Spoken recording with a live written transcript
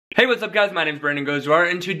Hey, what's up guys? My name's Brandon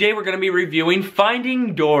Gozar, and today we're going to be reviewing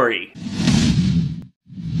Finding Dory.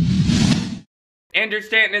 Andrew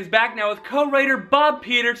Stanton is back now with co-writer Bob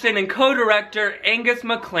Peterson and co-director Angus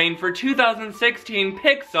MacLane for 2016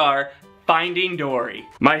 Pixar Finding Dory.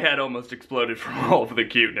 My head almost exploded from all of the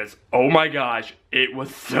cuteness. Oh my gosh, it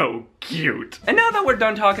was so cute. And now that we're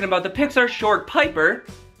done talking about the Pixar short Piper,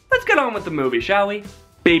 let's get on with the movie, shall we?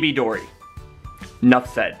 Baby Dory.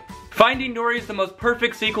 Enough said. Finding Dory is the most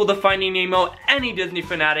perfect sequel to Finding Nemo any Disney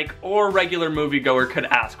fanatic or regular moviegoer could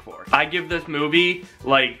ask for. I give this movie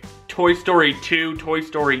like Toy Story 2, Toy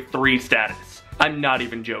Story 3 status. I'm not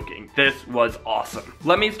even joking. This was awesome.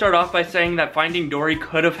 Let me start off by saying that Finding Dory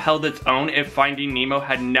could have held its own if Finding Nemo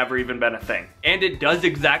had never even been a thing. And it does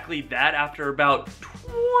exactly that after about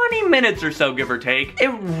 20 minutes or so, give or take. It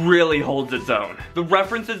really holds its own. The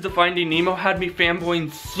references to Finding Nemo had me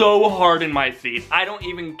fanboying so hard in my seat, I don't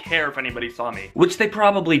even care if anybody saw me. Which they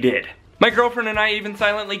probably did. My girlfriend and I even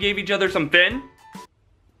silently gave each other some Finn.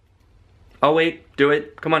 Oh wait, do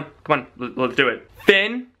it. Come on, let's do it.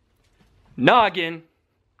 Finn. Noggin.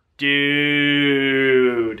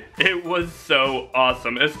 Dude, it was so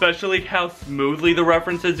awesome, especially how smoothly the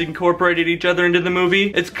references incorporated each other into the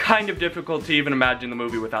movie. It's kind of difficult to even imagine the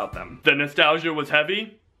movie without them. The nostalgia was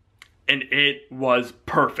heavy, and it was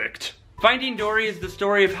perfect. Finding Dory is the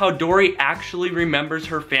story of how Dory actually remembers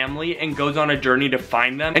her family and goes on a journey to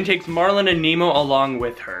find them and takes Marlin and Nemo along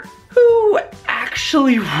with her, who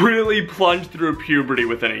actually really plunged through puberty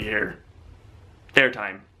within a year. Their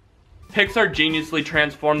time. Pixar geniusly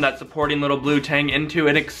transformed that supporting little blue tang into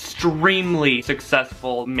an extremely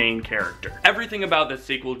successful main character. Everything about this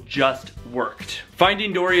sequel just worked.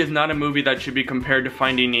 Finding Dory is not a movie that should be compared to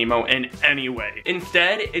Finding Nemo in any way.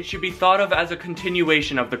 Instead, it should be thought of as a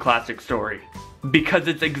continuation of the classic story. Because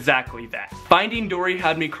it's exactly that. Finding Dory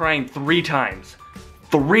had me crying 3 times.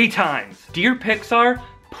 3 times! Dear Pixar,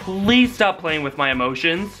 please stop playing with my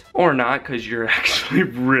emotions. Or not, because you're actually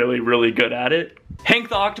really good at it. Hank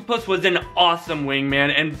the Octopus was an awesome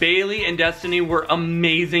wingman, and Bailey and Destiny were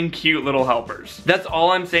amazing, cute little helpers. That's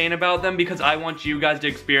all I'm saying about them because I want you guys to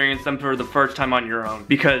experience them for the first time on your own,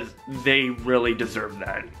 because they really deserve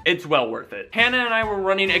that. It's well worth it. Hannah and I were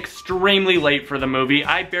running extremely late for the movie.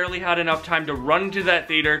 I barely had enough time to run into that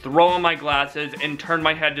theater, throw on my glasses, and turn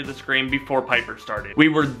my head to the screen before Piper started. We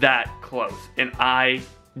were that close, and I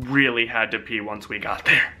really had to pee once we got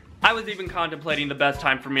there. I was even contemplating the best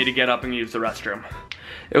time for me to get up and use the restroom.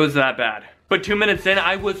 It was that bad. But 2 minutes in,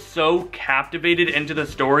 I was so captivated into the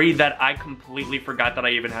story that I completely forgot that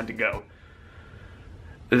I even had to go.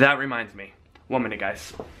 That reminds me. 1 minute,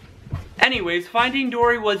 guys. Anyways, Finding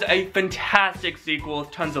Dory was a fantastic sequel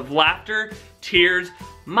with tons of laughter, tears,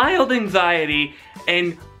 mild anxiety,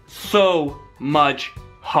 and so much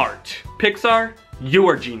heart. Pixar, you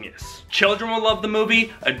are genius. Children will love the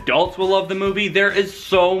movie, adults will love the movie. There is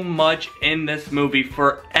so much in this movie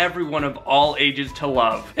for everyone of all ages to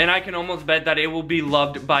love. And I can almost bet that it will be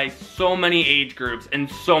loved by so many age groups in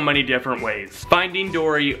so many different ways. Finding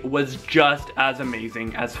Dory was just as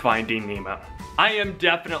amazing as Finding Nemo. I am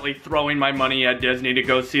definitely throwing my money at Disney to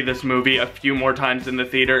go see this movie a few more times in the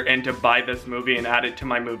theater and to buy this movie and add it to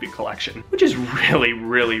my movie collection, which is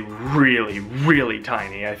really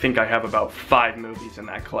tiny. I think I have about 5 movies in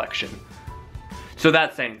that collection. So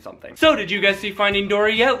that's saying something. So did you guys see Finding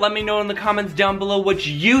Dory yet? Let me know in the comments down below what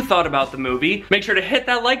you thought about the movie. Make sure to hit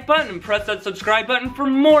that like button and press that subscribe button for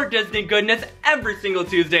more Disney goodness every single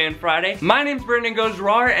Tuesday and Friday. My name's Brandon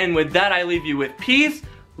Gozar, and with that I leave you with peace,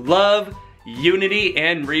 love, unity,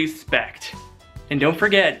 and respect. And don't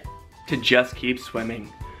forget to just keep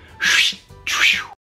swimming.